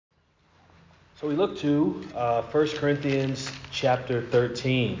So we look to 1 Corinthians chapter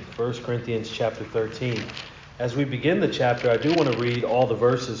 13. 1 Corinthians chapter 13. As we begin the chapter, I do want to read all the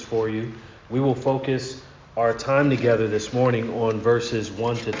verses for you. We will focus our time together this morning on verses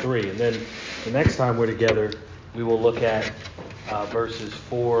 1 to 3. And then the next time we're together, we will look at verses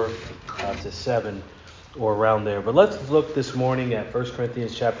 4 to 7 or around there. But let's look this morning at 1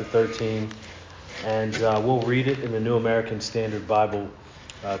 Corinthians chapter 13. And we'll read it in the New American Standard Bible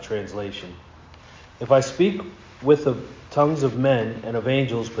translation. If I speak with the tongues of men and of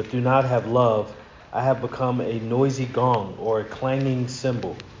angels, but do not have love, I have become a noisy gong or a clanging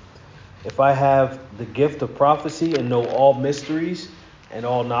cymbal. If I have the gift of prophecy and know all mysteries and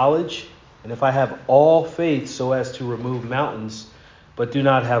all knowledge, and if I have all faith so as to remove mountains, but do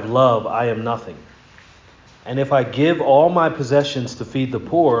not have love, I am nothing. And if I give all my possessions to feed the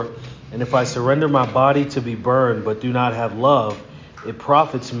poor, and if I surrender my body to be burned, but do not have love, it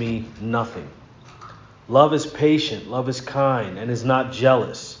profits me nothing. Love is patient, love is kind, and is not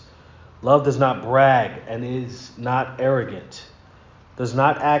jealous. Love does not brag and is not arrogant, does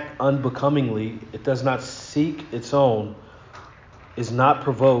not act unbecomingly, it does not seek its own, is not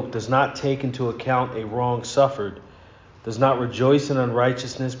provoked, does not take into account a wrong suffered, does not rejoice in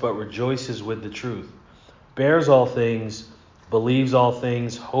unrighteousness, but rejoices with the truth, bears all things, believes all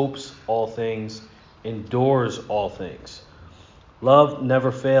things, hopes all things, endures all things. Love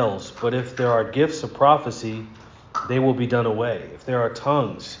never fails, but if there are gifts of prophecy, they will be done away. If there are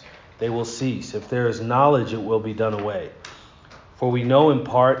tongues, they will cease. If there is knowledge, it will be done away. For we know in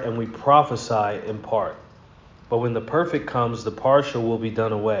part and we prophesy in part. But when the perfect comes, the partial will be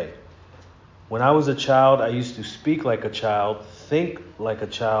done away. When I was a child, I used to speak like a child, think like a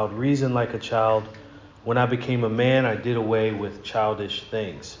child, reason like a child. When I became a man, I did away with childish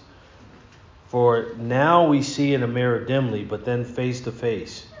things. For now we see in a mirror dimly, but then face to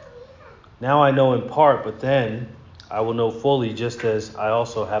face. Now I know in part, but then I will know fully, just as I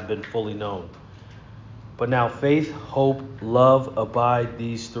also have been fully known. But now faith, hope, love abide,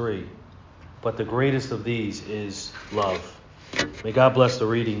 these three. But the greatest of these is love. May God bless the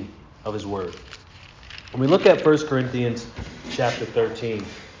reading of his word. When we look at 1 Corinthians chapter 13,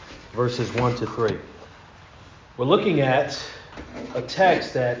 verses 1 to 3, we're looking at a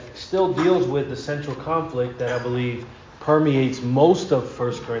text that still deals with the central conflict that I believe permeates most of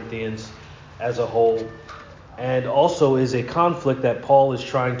 1 Corinthians as a whole, and also is a conflict that Paul is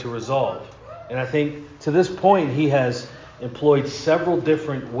trying to resolve. And I think to this point he has employed several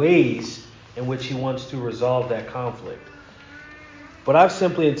different ways in which he wants to resolve that conflict. But I've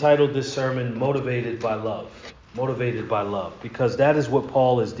simply entitled this sermon Motivated by Love. Motivated by Love, because that is what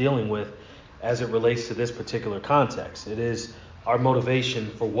Paul is dealing with as it relates to this particular context. It is our motivation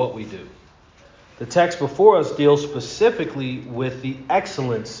for what we do. The text before us deals specifically with the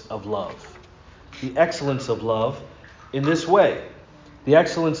excellence of love. The excellence of love in this way. The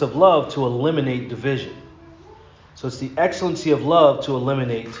excellence of love to eliminate division. So it's the excellency of love to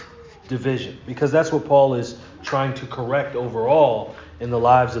eliminate division, because that's what Paul is trying to correct overall in the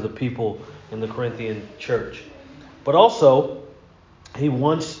lives of the people in the Corinthian church. But also, he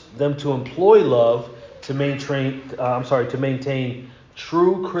wants them to employ love to maintain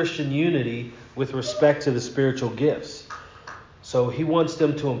true Christian unity with respect to the spiritual gifts. So he wants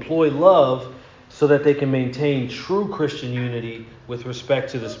them to employ love so that they can maintain true Christian unity with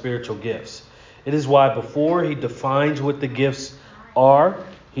respect to the spiritual gifts. It is why before he defines what the gifts are,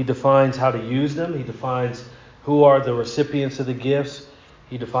 he defines how to use them, he defines who are the recipients of the gifts,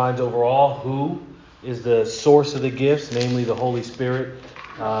 he defines overall who is the source of the gifts, namely the Holy Spirit,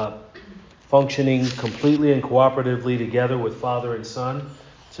 functioning completely and cooperatively together with Father and Son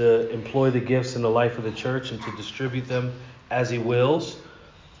to employ the gifts in the life of the church and to distribute them as he wills.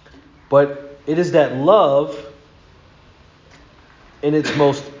 But it is that love in its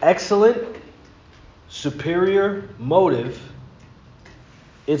most excellent, superior motive,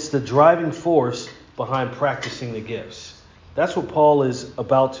 it's the driving force behind practicing the gifts. That's what Paul is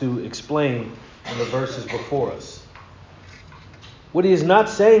about to explain in the verses before us. What he is not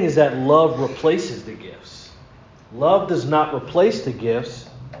saying is that love replaces the gifts. Love does not replace the gifts.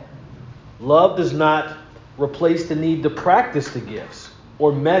 Love does not replace the need to practice the gifts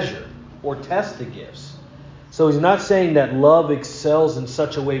or measure or test the gifts. So he's not saying that love excels in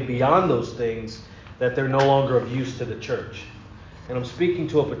such a way beyond those things that they're no longer of use to the church. And I'm speaking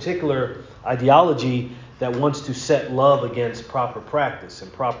to a particular ideology that wants to set love against proper practice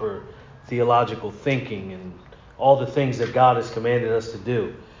and proper theological thinking and all the things that God has commanded us to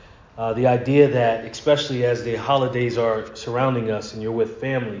do. The idea that, especially as the holidays are surrounding us and you're with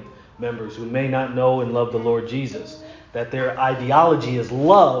family members who may not know and love the Lord Jesus, that their ideology is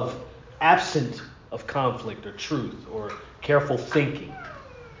love absent of conflict or truth or careful thinking.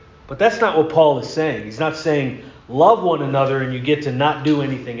 But that's not what Paul is saying. He's not saying love one another and you get to not do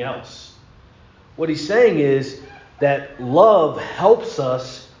anything else. What he's saying is that love helps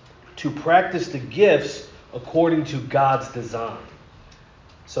us to practice the gifts according to God's design.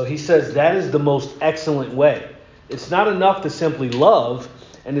 So he says that is the most excellent way. It's not enough to simply love,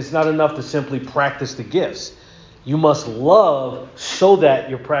 and it's not enough to simply practice the gifts. You must love so that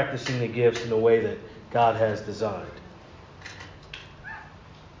you're practicing the gifts in a way that God has designed.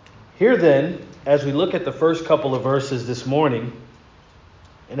 Here then, as we look at the first couple of verses this morning,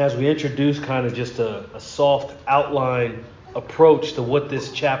 and as we introduce kind of just a soft outline approach to what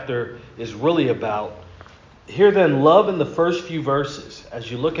this chapter is really about, here then, love in the first few verses, as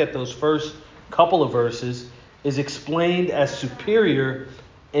you look at those first couple of verses, is explained as superior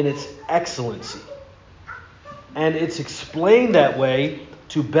in its excellency. And it's explained that way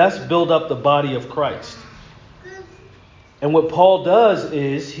to best build up the body of Christ. And what Paul does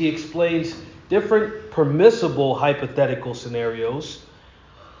is he explains different permissible hypothetical scenarios,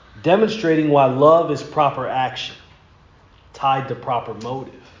 demonstrating why love is proper action, tied to proper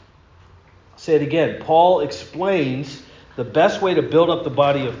motive. I'll say it again. Paul explains the best way to build up the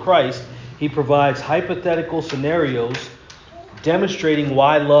body of Christ. He provides hypothetical scenarios demonstrating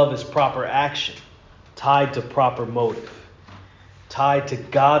why love is proper action, tied to proper motive, tied to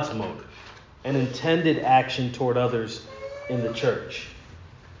God's motive, and intended action toward others in the church.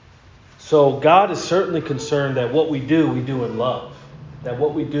 So God is certainly concerned that what we do in love. That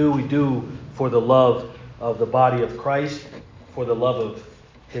what we do for the love of the body of Christ, for the love of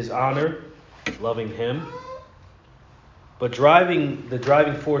His honor, loving Him. But the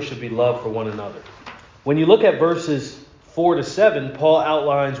driving force should be love for one another. When you look at verses 4 to 7, Paul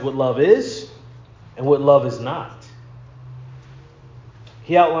outlines what love is and what love is not.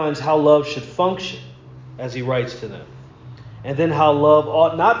 He outlines how love should function as he writes to them, and then how love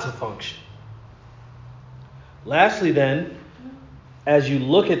ought not to function. Lastly then, as you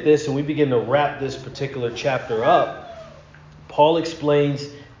look at this and we begin to wrap this particular chapter up, Paul explains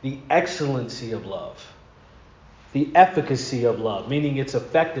the excellency of love, the efficacy of love, meaning its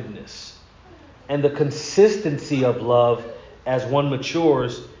effectiveness, and the consistency of love as one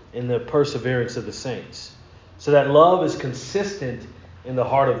matures in the perseverance of the saints. So that love is consistent in the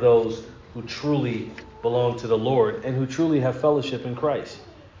heart of those who truly belong to the Lord and who truly have fellowship in Christ.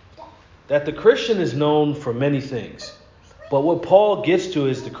 That the Christian is known for many things. But what Paul gets to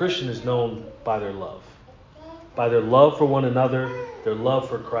is the Christian is known by their love. By their love for one another, their love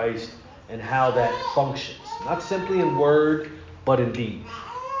for Christ, and how that functions. Not simply in word, but in deed.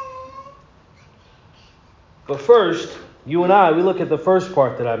 But first, you and I, we look at the first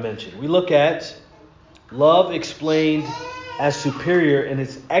part that I mentioned. We look at love explained as superior in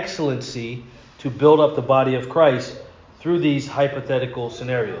its excellency to build up the body of Christ through these hypothetical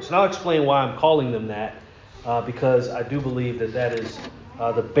scenarios. And I'll explain why I'm calling them that. Because I do believe that is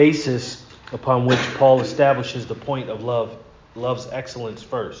the basis upon which Paul establishes the point of love's excellence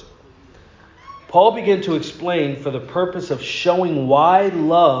first. Paul began to explain for the purpose of showing why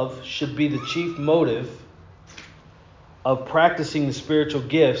love should be the chief motive of practicing the spiritual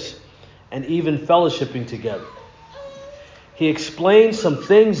gifts and even fellowshipping together. He explains some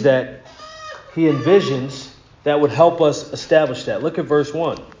things that he envisions that would help us establish that. Look at verse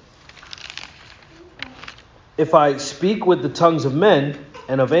 1. If I speak with the tongues of men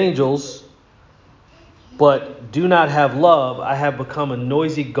and of angels, but do not have love, I have become a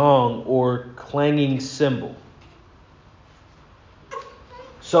noisy gong or clanging cymbal.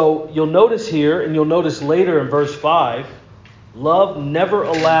 So you'll notice here, and you'll notice later in verse 5, love never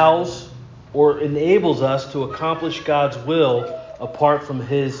allows or enables us to accomplish God's will apart from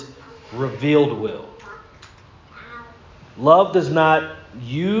His revealed will. Love does not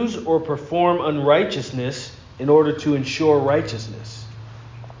use or perform unrighteousness in order to ensure righteousness.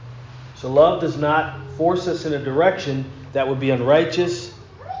 So love does not force us in a direction that would be unrighteous,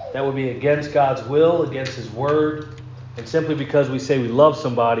 that would be against God's will, against His word, and simply because we say we love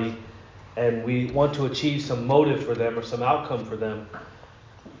somebody and we want to achieve some motive for them or some outcome for them,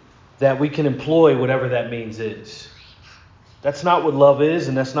 that we can employ whatever that means is. That's not what love is,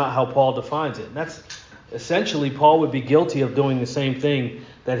 and that's not how Paul defines it. And that's essentially, Paul would be guilty of doing the same thing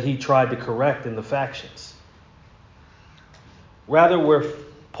that he tried to correct in the factions. Rather, where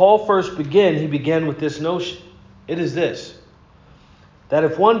Paul first began, he began with this notion. It is this, that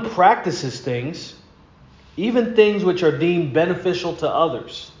if one practices things, even things which are deemed beneficial to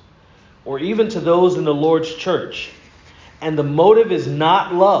others, or even to those in the Lord's church, and the motive is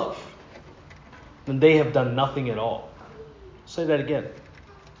not love, then they have done nothing at all. I'll say that again.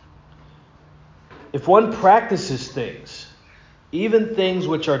 If one practices things, even things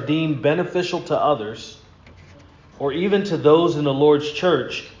which are deemed beneficial to others, or even to those in the Lord's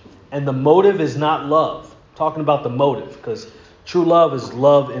church, and the motive is not love, talking about the motive, because true love is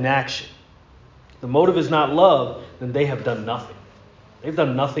love in action. The motive is not love, then they have done nothing. They've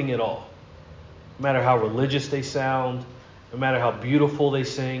done nothing at all. No matter how religious they sound, no matter how beautiful they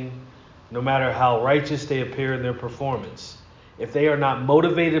sing, no matter how righteous they appear in their performance, if they are not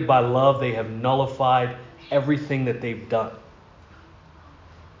motivated by love, they have nullified everything that they've done.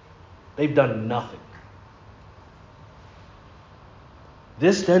 They've done nothing.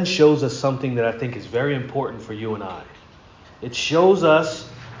 This then shows us something that I think is very important for you and I. It shows us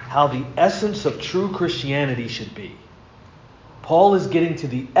how the essence of true Christianity should be. Paul is getting to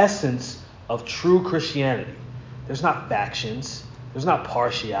the essence of true Christianity. There's not factions. There's not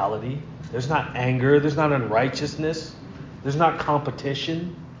partiality. There's not anger. There's not unrighteousness. There's not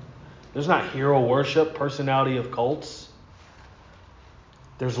competition. There's not hero worship, personality of cults.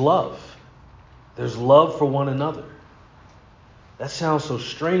 There's love. There's love for one another. That sounds so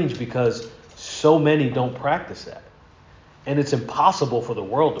strange because so many don't practice that. And it's impossible for the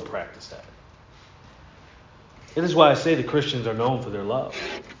world to practice that. It is why I say the Christians are known for their love.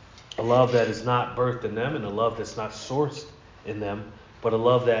 A love that is not birthed in them and a love that's not sourced in them, but a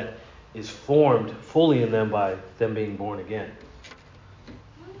love that is formed fully in them by them being born again.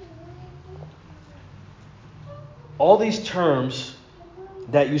 All these terms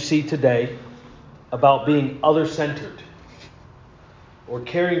that you see today about being other-centered or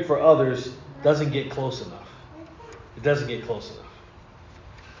caring for others doesn't get close enough. It doesn't get close enough.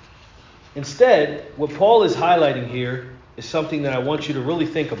 Instead, what Paul is highlighting here is something that I want you to really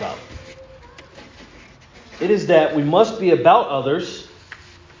think about. It is that we must be about others,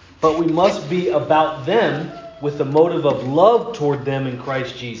 but we must be about them with the motive of love toward them in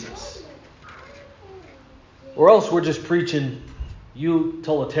Christ Jesus. Or else we're just preaching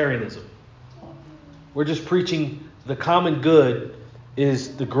utilitarianism. We're just preaching the common good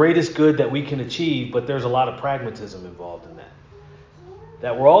is the greatest good that we can achieve, but there's a lot of pragmatism involved in that.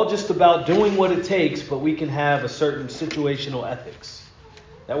 That we're all just about doing what it takes, but we can have a certain situational ethics.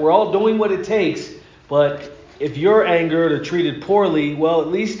 That we're all doing what it takes, but if you're angered or treated poorly, well, at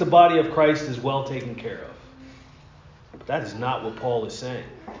least the body of Christ is well taken care of. But that is not what Paul is saying.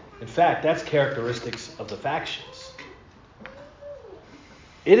 In fact, that's characteristics of the factions.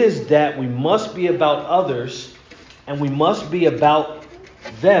 It is that we must be about others, and we must be about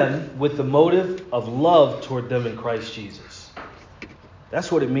them with the motive of love toward them in Christ Jesus.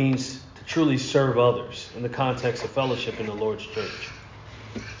 That's what it means to truly serve others in the context of fellowship in the Lord's church.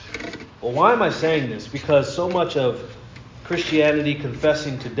 Well, why am I saying this? Because so much of Christianity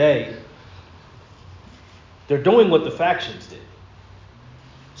confessing today, they're doing what the factions did.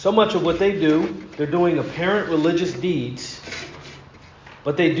 So much of what they do, they're doing apparent religious deeds,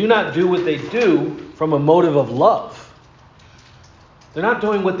 but they do not do what they do from a motive of love. They're not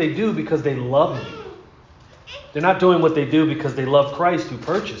doing what they do because they love you. They're not doing what they do because they love Christ who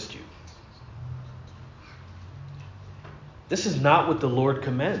purchased you. This is not what the Lord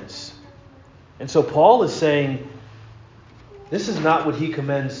commends. And so Paul is saying, this is not what he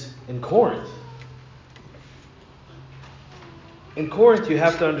commends in Corinth. In Corinth, you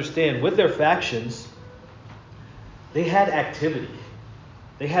have to understand, with their factions, they had activity.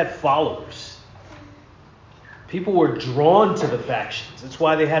 They had followers. People were drawn to the factions. That's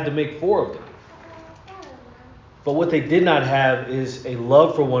why they had to make 4 of them. But what they did not have is a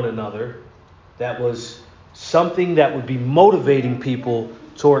love for one another that was something that would be motivating people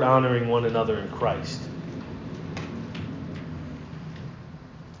toward honoring one another in Christ.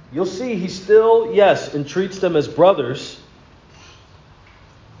 You'll see he still, yes, entreats them as brothers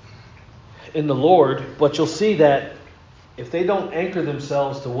in the Lord, but you'll see that if they don't anchor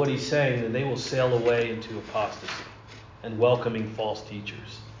themselves to what he's saying, then they will sail away into apostasy and welcoming false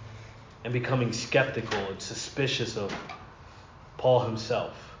teachers and becoming skeptical and suspicious of Paul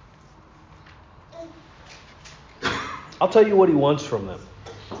himself. I'll tell you what he wants from them.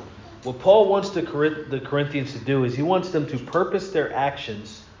 What Paul wants the Corinthians to do is he wants them to purpose their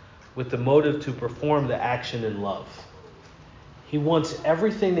actions with the motive to perform the action in love. He wants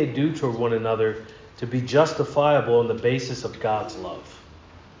everything they do toward one another to be justifiable on the basis of God's love.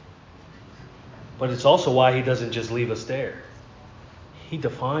 But it's also why he doesn't just leave us there. He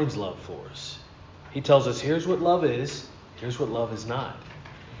defines love for us. He tells us, here's what love is, here's what love is not.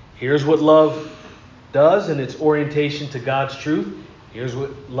 Here's what love does in its orientation to God's truth. Here's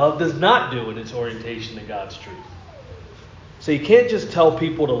what love does not do in its orientation to God's truth. So you can't just tell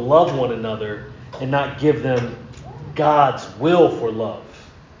people to love one another and not give them God's will for love.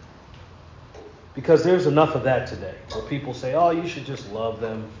 Because there's enough of that today, where people say, oh, you should just love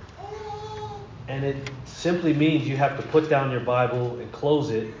them. And it simply means you have to put down your Bible and close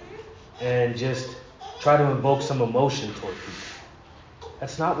it and just try to invoke some emotion toward people.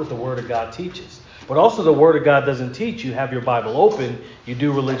 That's not what the Word of God teaches. But also the Word of God doesn't teach you have your Bible open, you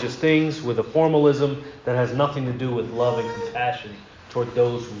do religious things with a formalism that has nothing to do with love and compassion toward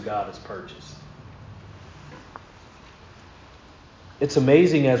those whom God has purchased. It's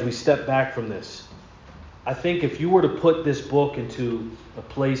amazing as we step back from this. I think if you were to put this book into a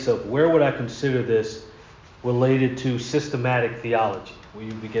place of where would I consider this related to systematic theology, where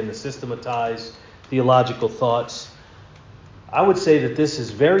you begin to systematize theological thoughts, I would say that this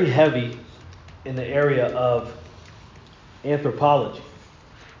is very heavy in the area of anthropology,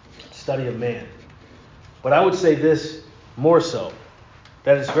 study of man. But I would say this more so,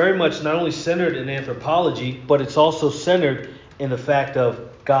 that it's very much not only centered in anthropology, but it's also centered in the fact of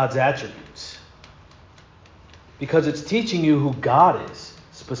God's attributes. Because it's teaching you who God is,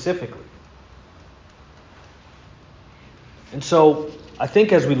 specifically. And so, I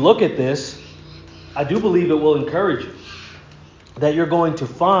think as we look at this, I do believe it will encourage you. That you're going to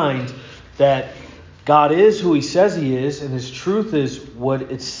find that God is who He says He is, and His truth is what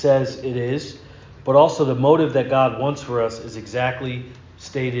it says it is. But also the motive that God wants for us is exactly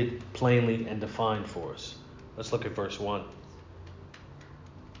stated plainly and defined for us. Let's look at verse 1.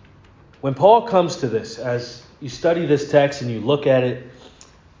 When Paul comes to this, as you study this text and you look at it,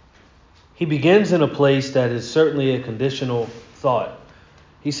 he begins in a place that is certainly a conditional thought.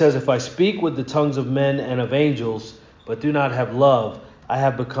 He says, if I speak with the tongues of men and of angels, but do not have love, I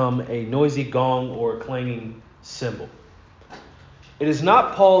have become a noisy gong or a clanging cymbal. It is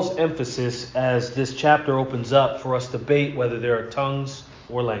not Paul's emphasis as this chapter opens up for us to debate whether there are tongues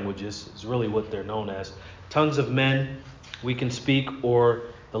or languages. It's really what they're known as. Tongues of men we can speak, or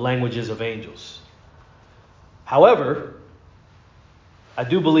the languages of angels. However, I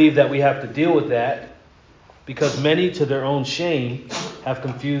do believe that we have to deal with that because many, to their own shame, have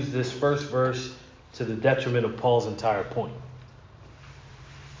confused this first verse to the detriment of Paul's entire point.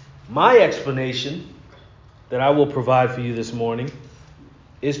 My explanation that I will provide for you this morning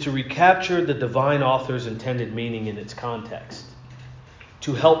is to recapture the divine author's intended meaning in its context,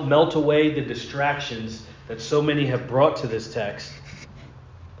 to help melt away the distractions that so many have brought to this text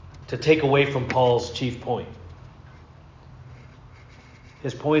to take away from Paul's chief point.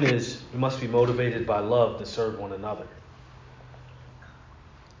 His point is, we must be motivated by love to serve one another.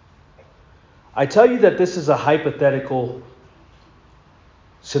 I tell you that this is a hypothetical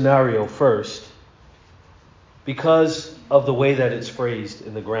scenario first because of the way that it's phrased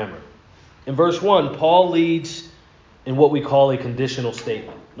in the grammar. In verse 1, Paul leads in what we call a conditional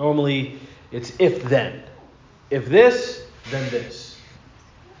statement. Normally, it's if then. If this, then this.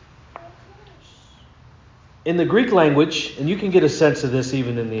 In the Greek language, and you can get a sense of this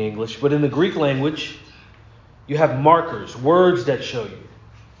even in the English, but in the Greek language, you have markers, words that show you,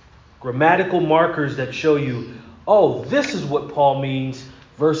 grammatical markers that show you, oh, this is what Paul means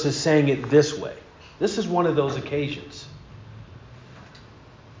versus saying it this way. This is one of those occasions.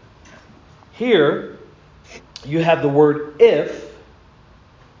 Here, you have the word if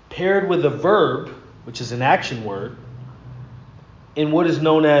paired with a verb, which is an action word, in what is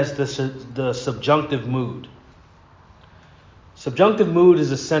known as the subjunctive mood. Subjunctive mood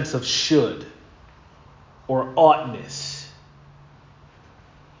is a sense of should or oughtness.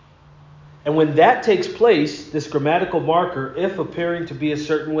 And when that takes place, this grammatical marker, if appearing to be a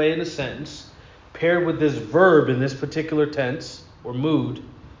certain way in a sentence, paired with this verb in this particular tense or mood,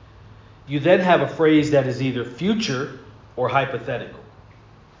 you then have a phrase that is either future or hypothetical.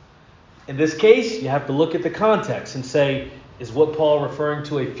 In this case, you have to look at the context and say, is what Paul referring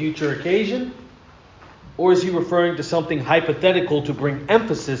to a future occasion? Or is he referring to something hypothetical to bring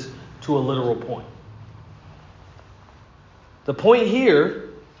emphasis to a literal point? The point here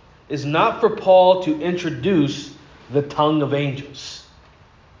is not for Paul to introduce the tongue of angels.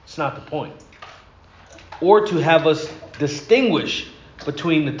 It's not the point. Or to have us distinguish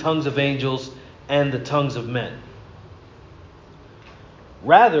between the tongues of angels and the tongues of men.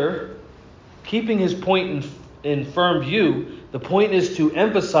 Rather, keeping his point in firm view, the point is to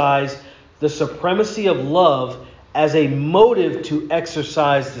emphasize the supremacy of love as a motive to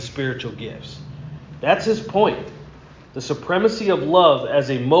exercise the spiritual gifts. That's his point. The supremacy of love as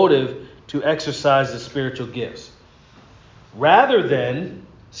a motive to exercise the spiritual gifts. Rather than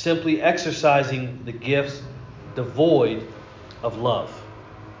simply exercising the gifts devoid of love.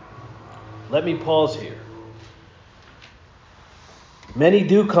 Let me pause here. Many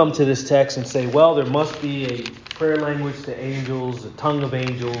do come to this text and say, well, there must be a prayer language to angels, a tongue of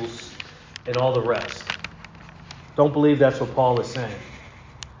angels, and all the rest. Don't believe that's what Paul is saying.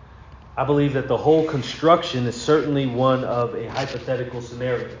 I believe that the whole construction is certainly one of a hypothetical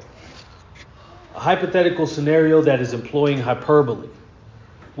scenario. A hypothetical scenario that is employing hyperbole.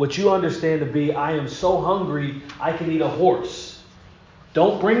 What you understand to be, I am so hungry, I can eat a horse.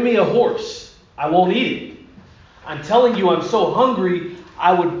 Don't bring me a horse. I won't eat it. I'm telling you, I'm so hungry,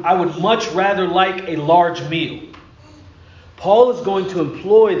 I would much rather like a large meal. Paul is going to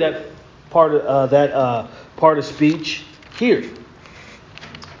employ that part of speech here.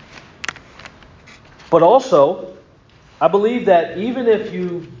 But also, I believe that even if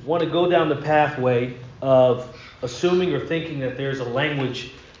you want to go down the pathway of assuming or thinking that there's a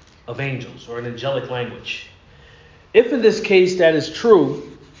language of angels or an angelic language, if in this case that is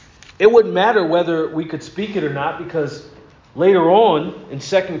true, it wouldn't matter whether we could speak it or not, because later on in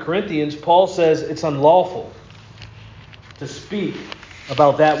 2 Corinthians, Paul says it's unlawful to speak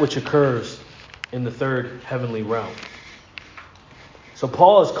about that which occurs in the third heavenly realm. So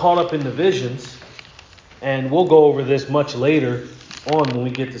Paul is caught up in the visions, and we'll go over this much later on when we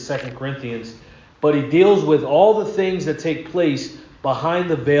get to 2 Corinthians, but he deals with all the things that take place behind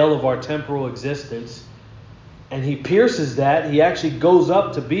the veil of our temporal existence, and he pierces that. He actually goes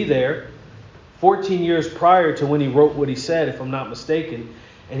up to be there 14 years prior to when he wrote what he said, if I'm not mistaken.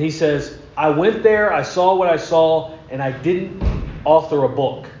 And he says, I went there, I saw what I saw, and I didn't author a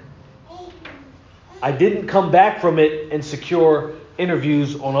book. I didn't come back from it and secure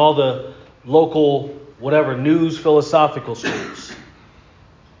interviews on all the local, news philosophical schools.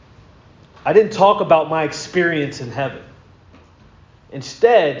 I didn't talk about my experience in heaven.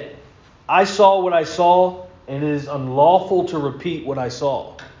 Instead, I saw what I saw, and it is unlawful to repeat what I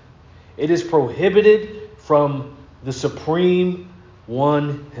saw. It is prohibited from the Supreme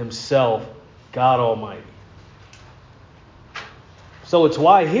One himself, God Almighty. So it's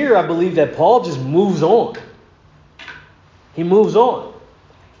why here I believe that Paul just moves on. He moves on.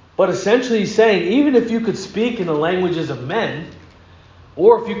 But essentially he's saying, even if you could speak in the languages of men,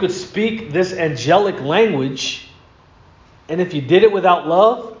 or if you could speak this angelic language, and if you did it without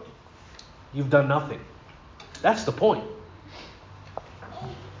love, you've done nothing. That's the point.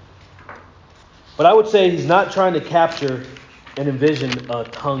 But I would say he's not trying to capture and envision a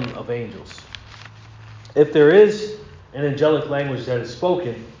tongue of angels. If there is an angelic language that is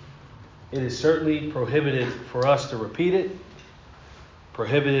spoken, it is certainly prohibited for us to repeat it,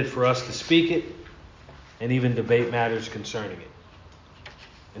 prohibited for us to speak it, and even debate matters concerning it.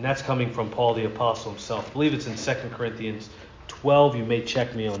 And that's coming from Paul the Apostle himself. I believe it's in 2 Corinthians 12. You may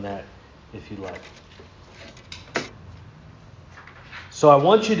check me on that if you like. So I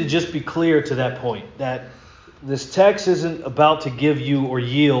want you to just be clear to that point, that this text isn't about to give you or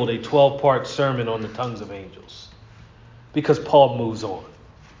yield a 12-part sermon on the tongues of angels, because Paul moves on.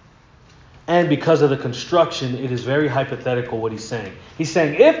 And because of the construction, it is very hypothetical what he's saying. He's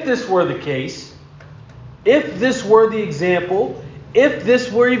saying, if this were the case, if this were the example, if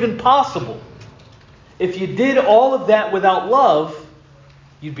this were even possible, if you did all of that without love,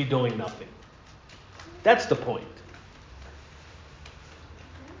 you'd be doing nothing. That's the point.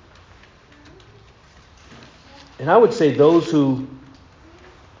 And I would say those who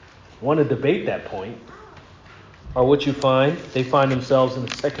want to debate that point are what you find. They find themselves in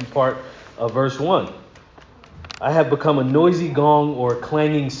the second part of verse 1. I have become a noisy gong or a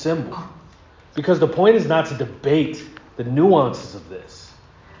clanging cymbal. Because the point is not to debate the nuances of this.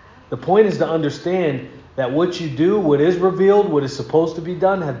 The point is to understand that what you do, what is revealed, what is supposed to be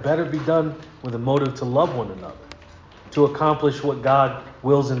done, had better be done with a motive to love one another, to accomplish what God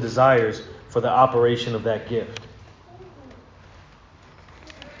wills and desires for the operation of that gift.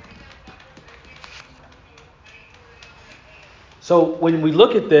 So when we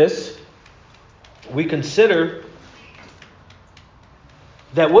look at this, we consider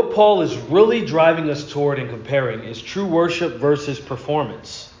that what Paul is really driving us toward and comparing is true worship versus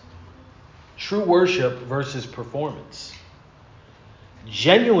performance. True worship versus performance.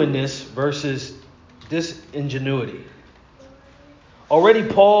 Genuineness versus disingenuity. Already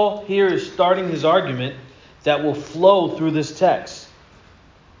Paul here is starting his argument that will flow through this text.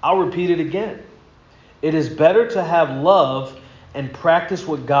 I'll repeat it again. It is better to have love and practice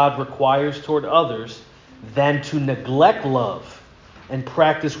what God requires toward others than to neglect love and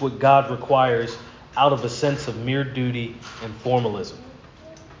practice what God requires out of a sense of mere duty and formalism.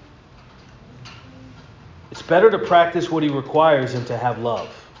 It's better to practice what he requires than to have love.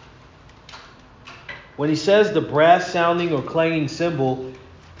 When he says the brass sounding or clanging cymbal,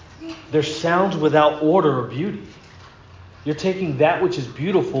 they're sounds without order or beauty. You're taking that which is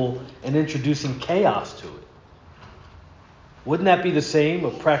beautiful and introducing chaos to it. Wouldn't that be the same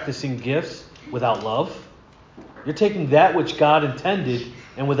of practicing gifts without love? You're taking that which God intended,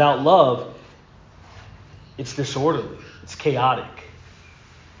 and without love, it's disorderly, it's chaotic.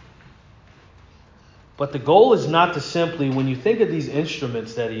 But the goal is not to simply, when you think of these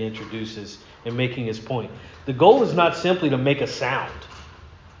instruments that he introduces in making his point, the goal is not simply to make a sound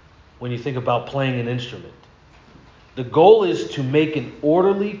when you think about playing an instrument. The goal is to make an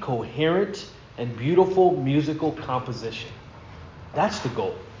orderly, coherent, and beautiful musical composition. That's the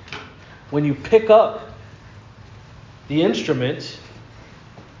goal. When you pick up the instrument,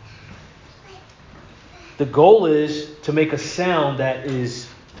 the goal is to make a sound that is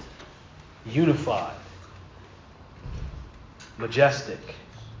unified, majestic,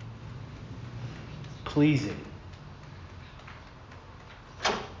 pleasing.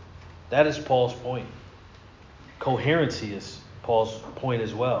 That is Paul's point. Coherency is Paul's point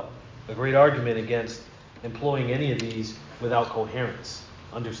as well. A great argument against employing any of these without coherence,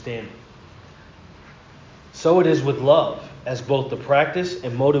 understanding. So it is with love, as both the practice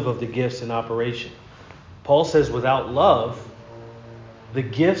and motive of the gifts in operation. Paul says without love, the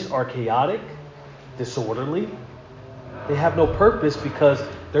gifts are chaotic, disorderly. They have no purpose because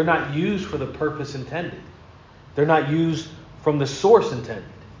they're not used for the purpose intended. They're not used from the source intended.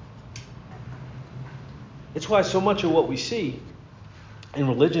 It's why so much of what we see in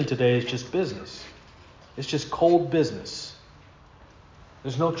religion today is just business. It's just cold business.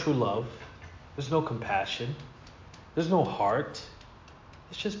 There's no true love. There's no compassion. There's no heart.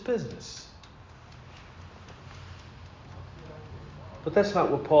 It's just business. But that's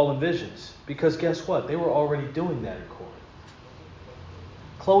not what Paul envisions. Because guess what? They were already doing that in Corinth.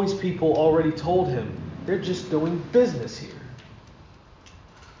 Chloe's people already told him they're just doing business here.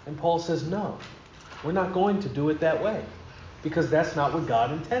 And Paul says, no, we're not going to do it that way. Because that's not what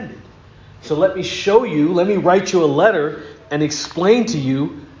God intended. So let me show you, let me write you a letter and explain to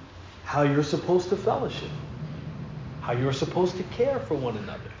you how you're supposed to fellowship. How you're supposed to care for one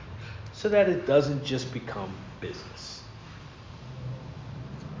another. So that it doesn't just become business.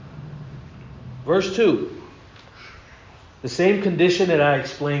 Verse 2. The same condition that I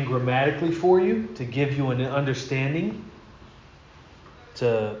explained grammatically for you to give you an understanding,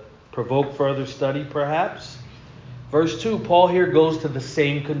 to provoke further study perhaps. Verse 2, Paul here goes to the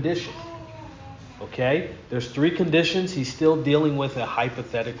same condition. Okay? There's three conditions. He's still dealing with a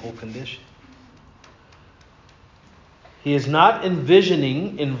hypothetical condition. He is not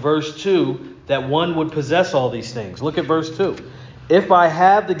envisioning in verse 2 that one would possess all these things. Look at verse 2. If I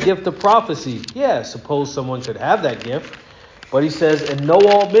have the gift of prophecy, suppose someone could have that gift. But he says, and know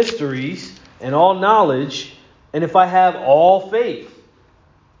all mysteries and all knowledge, and if I have all faith,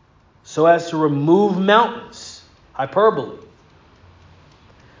 so as to remove mountains, hyperbole,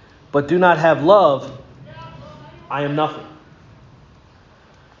 but do not have love, I am nothing.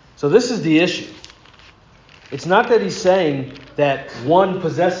 So this is the issue. It's not that he's saying that one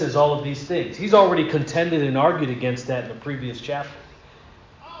possesses all of these things. He's already contended and argued against that in the previous chapter.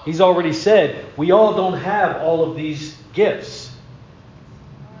 He's already said, we all don't have all of these gifts.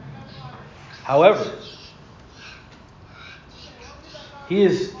 However, he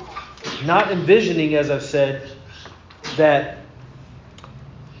is not envisioning, as I've said, that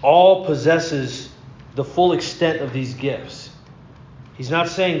all possesses the full extent of these gifts. He's not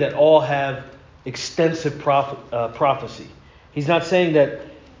saying that all have extensive prophecy. He's not saying that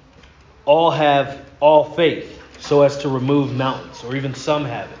all have all faith so as to remove mountains, or even some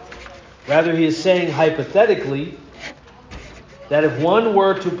have it. Rather, he is saying hypothetically that if one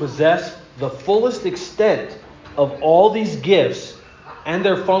were to possess the fullest extent of all these gifts and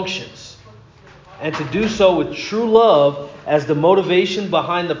their functions, and to do so with true love as the motivation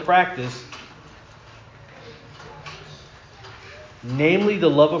behind the practice, namely the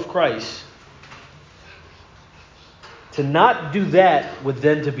love of Christ, to not do that would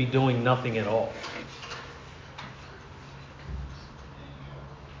then to be doing nothing at all.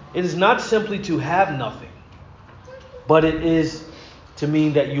 It is not simply to have nothing, but it is to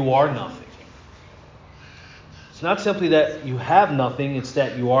mean that you are nothing. It's not simply that you have nothing, it's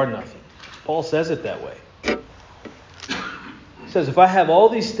that you are nothing. Paul says it that way. He says, if I have all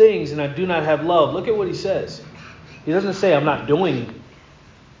these things and I do not have love, look at what he says. He doesn't say I'm not doing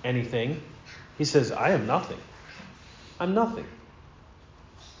anything. He says, I am nothing. I'm nothing.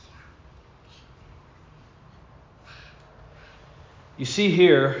 You see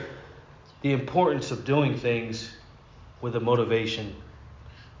here the importance of doing things with a motivation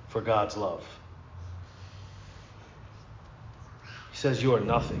for God's love. He says you are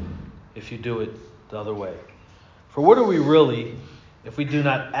nothing if you do it the other way. For what are we really if we do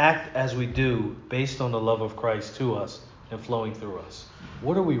not act as we do based on the love of Christ to us and flowing through us.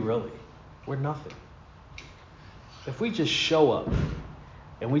 What are we really? We're nothing. If we just show up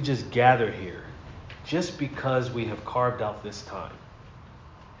and we just gather here just because we have carved out this time,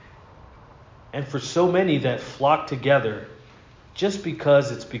 and for so many that flock together just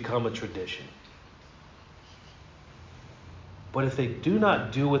because it's become a tradition. But if they do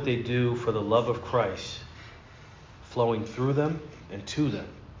not do what they do for the love of Christ flowing through them and to them,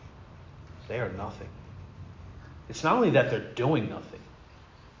 they are nothing. It's not only that they're doing nothing,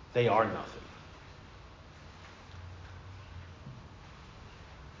 they are nothing.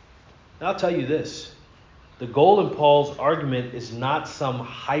 And I'll tell you this. The goal in Paul's argument is not some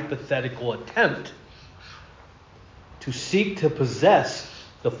hypothetical attempt to seek to possess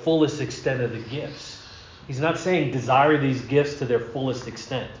the fullest extent of the gifts. He's not saying desire these gifts to their fullest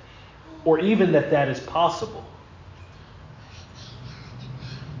extent, or even that is possible.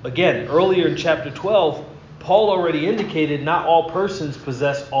 Again, earlier in chapter 12, Paul already indicated not all persons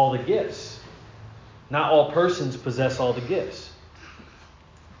possess all the gifts. Not all persons possess all the gifts.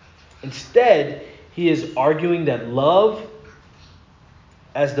 Instead, he is arguing that love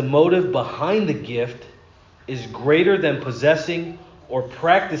as the motive behind the gift is greater than possessing or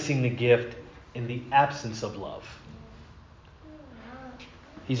practicing the gift in the absence of love.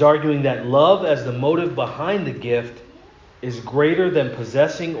 He's arguing that love as the motive behind the gift is greater than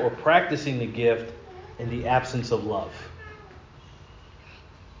possessing or practicing the gift in the absence of love.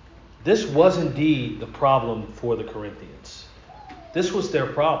 This was indeed the problem for the Corinthians. This was their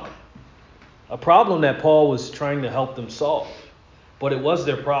problem. A problem that Paul was trying to help them solve. But it was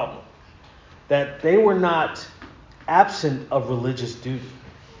their problem. That they were not absent of religious duty.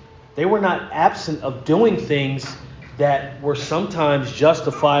 They were not absent of doing things that were sometimes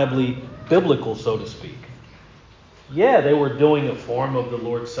justifiably biblical, so to speak. Yeah, they were doing a form of the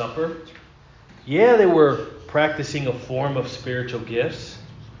Lord's Supper. Yeah, they were practicing a form of spiritual gifts.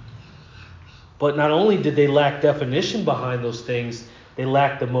 But not only did they lack definition behind those things, they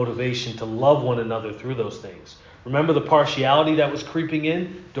lacked the motivation to love one another through those things. Remember the partiality that was creeping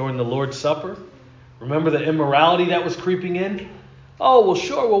in during the Lord's Supper? Remember the immorality that was creeping in? Oh, well,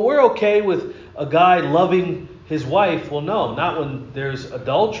 sure. Well, we're okay with a guy loving his wife. Well, no, not when there's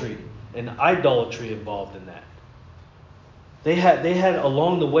adultery and idolatry involved in that. They had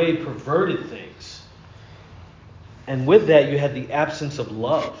along the way perverted things. And with that, you had the absence of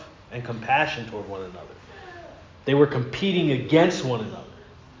love and compassion toward one another. They were competing against one another.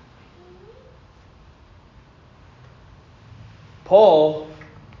 Paul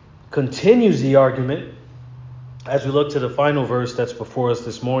continues the argument as we look to the final verse that's before us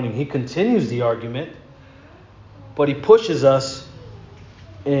this morning. He continues the argument, but he pushes us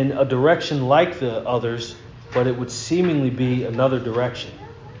in a direction like the others, but it would seemingly be another direction.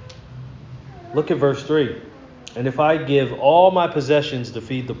 Look at verse 3. And if I give all my possessions to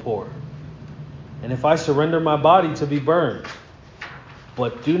feed the poor, and if I surrender my body to be burned,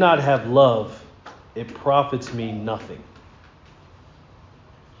 but do not have love, it profits me nothing.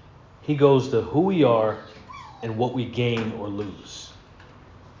 He goes to who we are and what we gain or lose.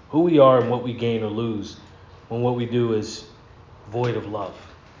 Who we are and what we gain or lose when what we do is void of love.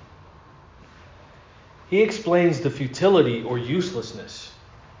 He explains the futility or uselessness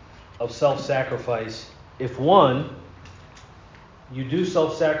of self-sacrifice if, one, you do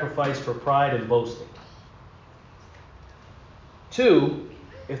self-sacrifice for pride and boasting. Two,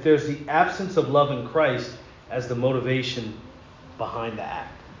 if there's the absence of love in Christ as the motivation behind the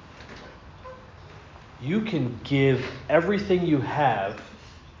act. You can give everything you have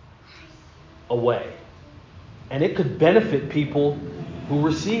away, and it could benefit people who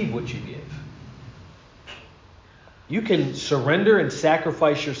receive what you give. You can surrender and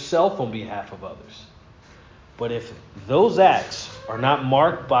sacrifice yourself on behalf of others. But if those acts are not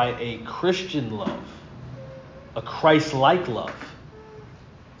marked by a Christian love, a Christ-like love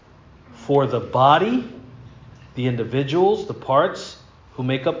for the body, the individuals, the parts who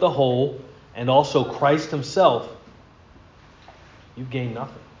make up the whole, and also Christ himself, you gain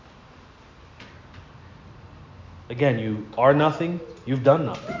nothing. Again, you are nothing, you've done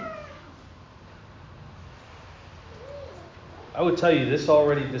nothing. I would tell you this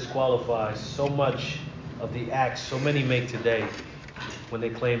already disqualifies so much of the acts so many make today when they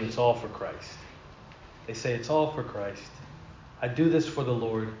claim it's all for Christ. They say it's all for Christ. I do this for the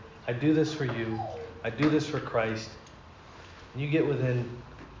Lord. I do this for you. I do this for Christ. And you get within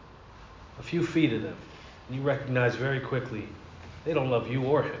a few feet of them, and you recognize very quickly they don't love you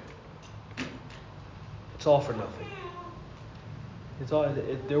or him. It's all for nothing.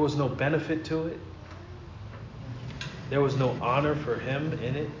 There was no benefit to it. There was no honor for him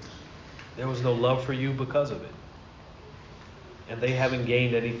in it. There was no love for you because of it. and they haven't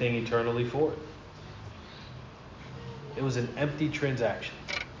gained anything eternally for it. It was an empty transaction.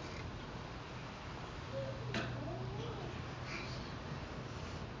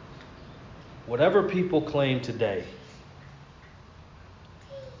 Whatever people claim today,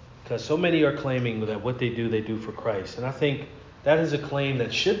 because so many are claiming that what they do for Christ. And I think that is a claim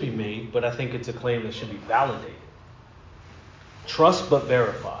that should be made, but I think it's a claim that should be validated. Trust but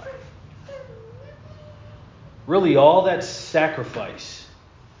verify. Really, all that sacrifice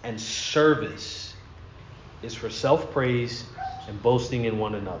and service is for self-praise and boasting in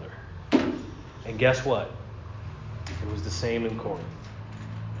one another. And guess what? It was the same in Corinth.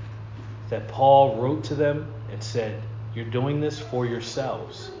 That Paul wrote to them and said, you're doing this for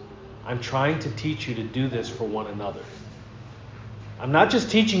yourselves. I'm trying to teach you to do this for one another. I'm not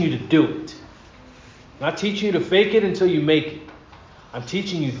just teaching you to do it. I'm not teaching you to fake it until you make it. I'm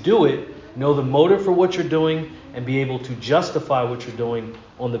teaching you to do it, know the motive for what you're doing, and be able to justify what you're doing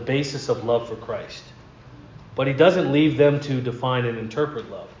on the basis of love for Christ. But he doesn't leave them to define and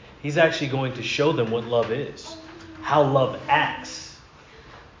interpret love. He's actually going to show them what love is, how love acts,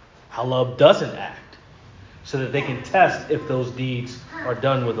 how love doesn't act, so that they can test if those deeds are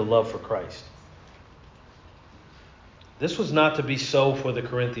done with a love for Christ. This was not to be so for the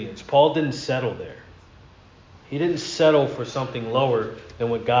Corinthians. Paul didn't settle there. He didn't settle for something lower than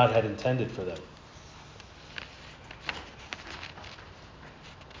what God had intended for them.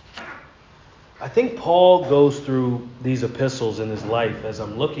 I think Paul goes through these epistles in his life as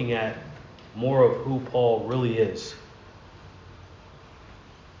I'm looking at more of who Paul really is.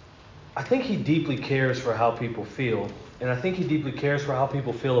 I think he deeply cares for how people feel, and I think he deeply cares for how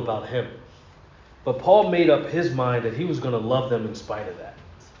people feel about him. But Paul made up his mind that he was going to love them in spite of that.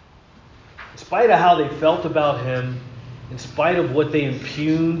 In spite of how they felt about him, in spite of what they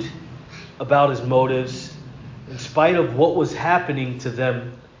impugned about his motives, in spite of what was happening to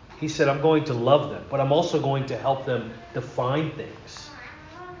them, he said, I'm going to love them, but I'm also going to help them define things.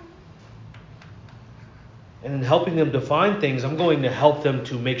 And in helping them define things, I'm going to help them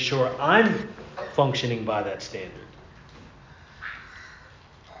to make sure I'm functioning by that standard.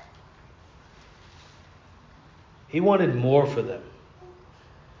 He wanted more for them.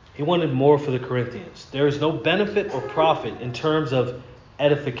 He wanted more for the Corinthians. There is no benefit or profit in terms of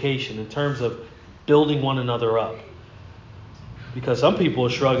edification, in terms of building one another up. Because some people will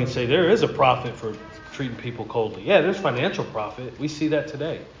shrug and say there is a profit for treating people coldly. Yeah, there's financial profit. We see that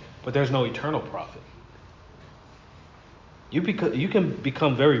today. But there's no eternal profit. You can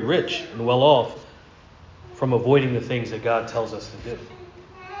become very rich and well off from avoiding the things that God tells us to do.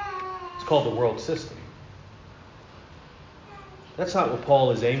 It's called the world system. That's not what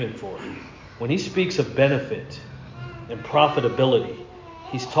Paul is aiming for. When he speaks of benefit and profitability,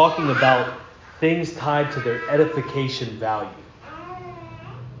 he's talking about things tied to their edification value.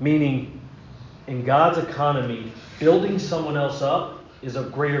 Meaning, in God's economy, building someone else up is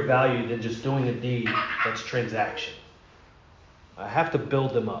of greater value than just doing a deed that's transaction. I have to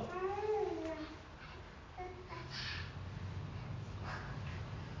build them up.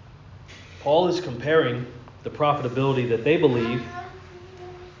 Paul is comparing the profitability that they believe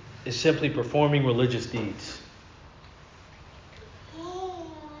is simply performing religious deeds.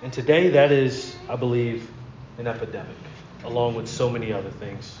 And today that is, I believe, an epidemic, along with so many other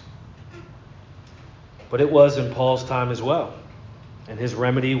things. But it was in Paul's time as well. And his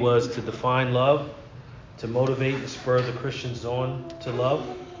remedy was to define love, to motivate and spur the Christians on to love.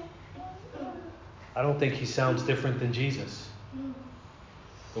 I don't think he sounds different than Jesus.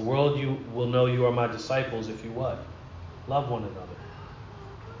 The world you will know you are my disciples if you what? Love one another.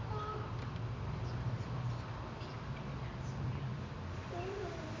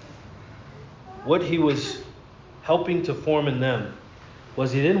 What he was helping to form in them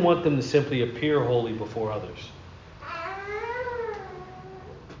was he didn't want them to simply appear holy before others.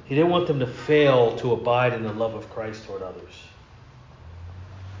 He didn't want them to fail to abide in the love of Christ toward others.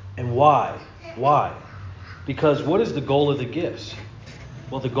 And why? Why? Because what is the goal of the gifts?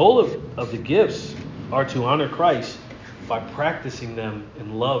 Well, the goal of the gifts are to honor Christ by practicing them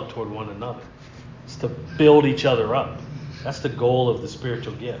in love toward one another. It's to build each other up. That's the goal of the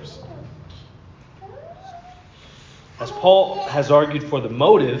spiritual gifts. As Paul has argued for the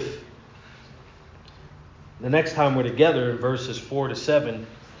motive, the next time we're together in verses 4 to 7,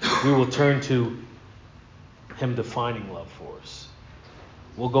 we will turn to him defining love for us.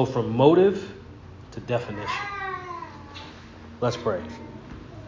 We'll go from motive to definition. Let's pray.